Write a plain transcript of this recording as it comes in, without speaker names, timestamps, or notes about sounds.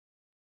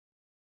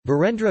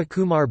Birendra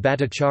Kumar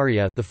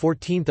Bhattacharya, the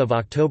 14th of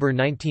October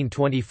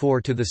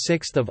 1924 to the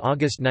 6th of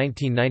August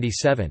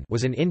 1997,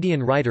 was an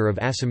Indian writer of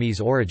Assamese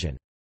origin.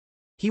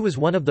 He was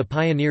one of the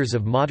pioneers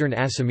of modern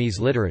Assamese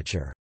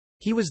literature.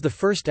 He was the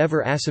first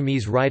ever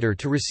Assamese writer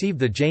to receive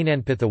the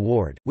Jnanpith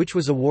Award, which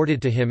was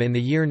awarded to him in the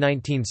year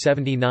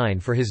 1979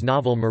 for his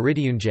novel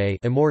Mrityunjay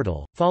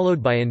Immortal,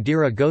 followed by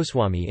Indira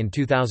Goswami in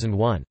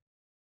 2001.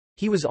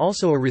 He was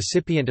also a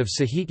recipient of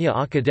Sahitya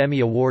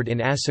Akademi Award in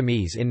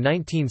Assamese in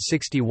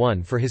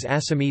 1961 for his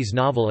Assamese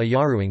novel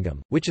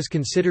Ayaruingam, which is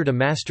considered a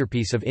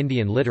masterpiece of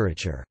Indian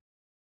literature.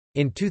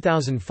 In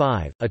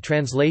 2005, a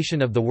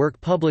translation of the work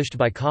published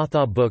by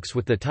Katha Books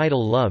with the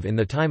title Love in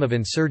the Time of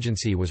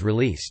Insurgency was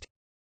released.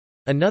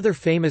 Another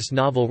famous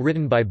novel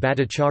written by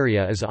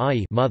Bhattacharya is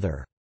Ai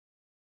Mother.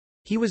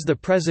 He was the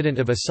president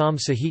of Assam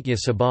Sahitya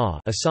Sabha,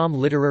 Assam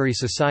Literary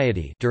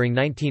Society, during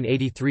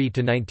 1983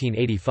 to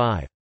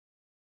 1985.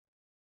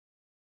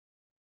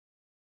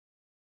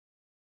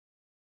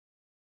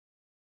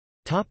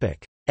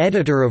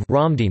 Editor of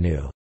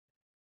Ramdhenu.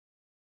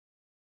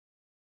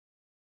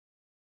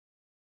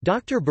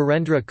 Dr.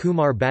 Birendra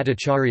Kumar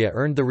Bhattacharya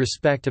earned the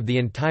respect of the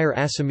entire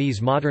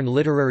Assamese modern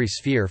literary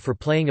sphere for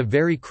playing a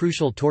very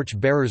crucial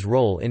torch-bearer's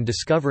role in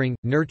discovering,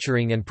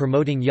 nurturing and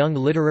promoting young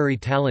literary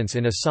talents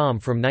in Assam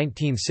from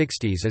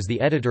 1960s as the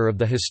editor of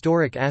the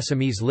historic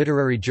Assamese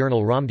literary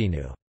journal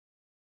Ramdhenu.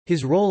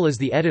 His role as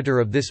the editor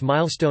of this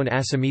milestone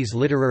Assamese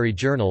literary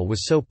journal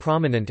was so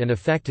prominent and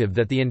effective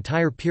that the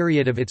entire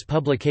period of its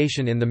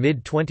publication in the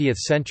mid-20th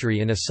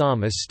century in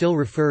Assam is still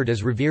referred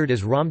as revered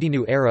as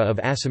Ramdhenu era of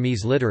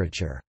Assamese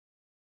literature.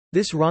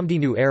 This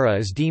Ramdhenu era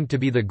is deemed to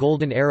be the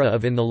golden era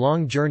of in the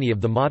long journey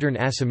of the modern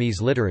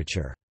Assamese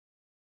literature.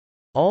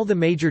 All the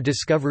major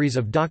discoveries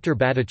of Dr.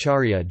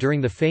 Bhattacharya during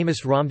the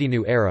famous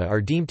Ramdhenu era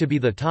are deemed to be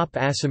the top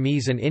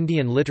Assamese and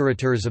Indian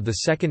literateurs of the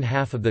second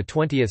half of the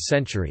 20th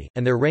century,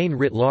 and their reign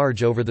writ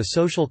large over the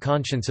social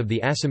conscience of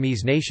the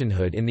Assamese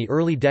nationhood in the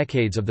early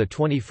decades of the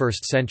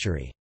 21st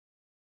century.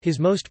 His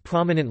most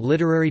prominent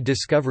literary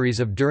discoveries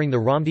of during the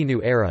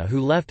Ramdhenu era who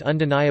left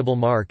undeniable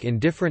mark in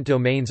different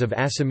domains of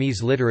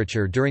Assamese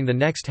literature during the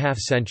next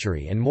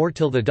half-century and more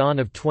till the dawn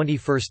of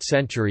 21st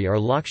century are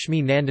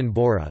Lakshmi Nandan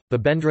Bora,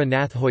 Babendra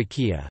Nath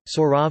Hoikia,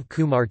 Saurav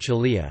Kumar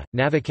Chalia,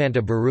 Navikanta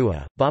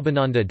Barua,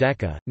 Babananda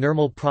Deka,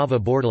 Nirmal Prava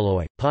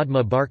Bordaloy,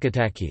 Padma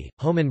Barkataki,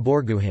 Homan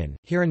Borguhan,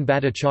 Hiran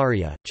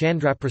Bhattacharya,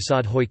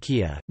 Chandraprasad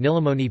Hoikia,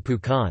 Nilamoni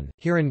Pukan,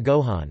 Hiran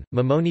Gohan,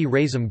 Mamoni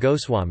Razam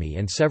Goswami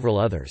and several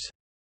others.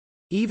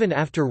 Even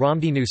after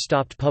Ramdhenu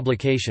stopped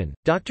publication,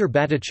 Dr.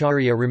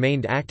 Bhattacharya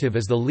remained active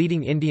as the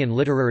leading Indian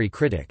literary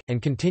critic,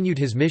 and continued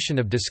his mission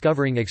of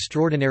discovering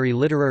extraordinary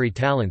literary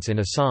talents in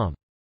Assam.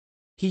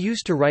 He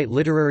used to write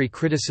literary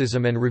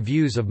criticism and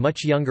reviews of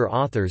much younger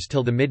authors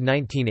till the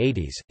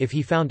mid-1980s, if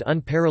he found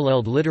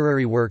unparalleled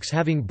literary works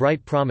having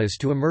bright promise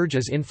to emerge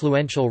as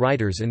influential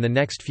writers in the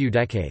next few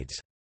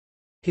decades.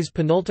 His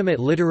penultimate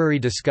literary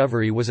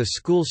discovery was a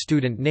school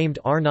student named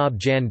Arnab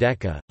Jan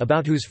Deka,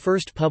 about whose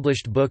first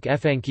published book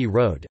Efanki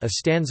Road, A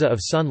Stanza of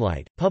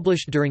Sunlight,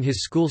 published during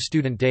his school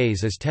student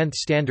days as 10th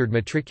Standard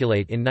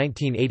Matriculate in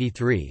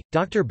 1983.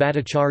 Dr.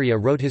 Bhattacharya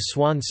wrote his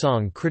swan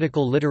song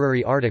critical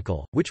literary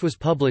article, which was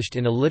published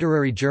in a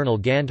literary journal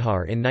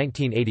Gandhar in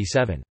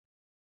 1987.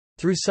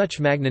 Through such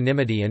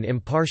magnanimity and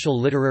impartial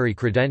literary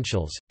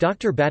credentials,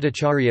 Dr.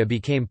 Bhattacharya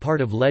became part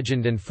of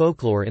legend and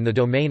folklore in the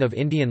domain of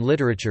Indian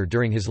literature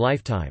during his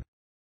lifetime.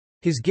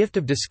 His gift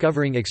of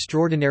discovering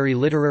extraordinary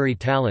literary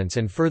talents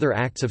and further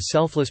acts of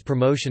selfless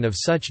promotion of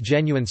such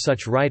genuine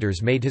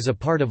writers made his a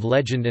part of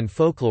legend and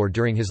folklore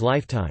during his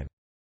lifetime.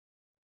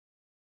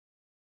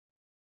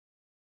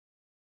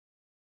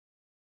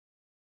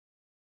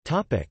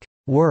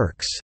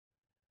 Works.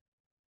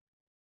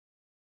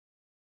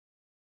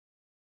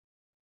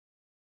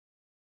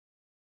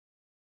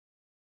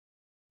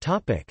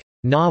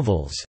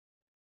 Novels.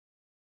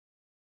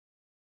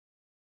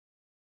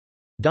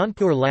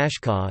 Danpur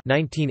Lashkar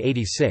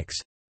 1986,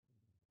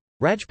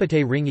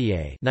 Rajpate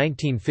Ringiye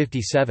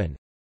 1957,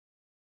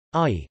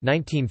 Ai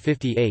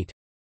 1958,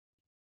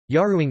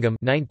 Yaruingam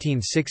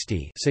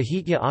 1960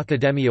 Sahitya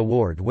Akademi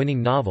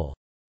Award-winning novel,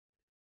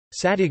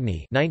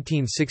 Sadigni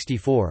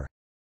 1964,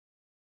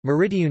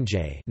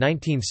 Mrityunjay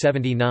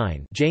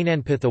 1979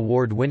 Jnanpith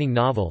Award-winning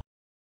novel,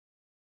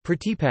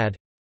 Pratipad,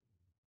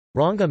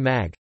 Ranga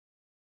Mag,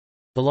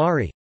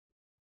 Balari,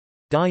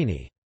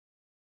 Daini.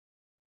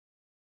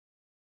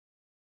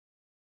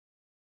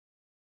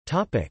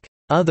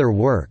 Other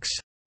works.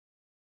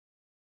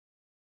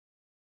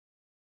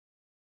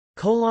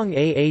 Kolong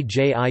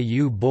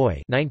Aajiu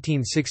Boy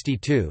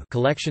 1962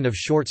 collection of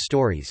short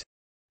stories,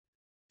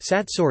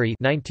 Satsori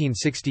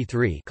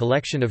 1963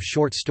 collection of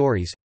short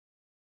stories,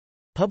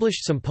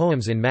 published some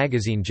poems in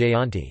magazine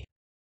Jayanti.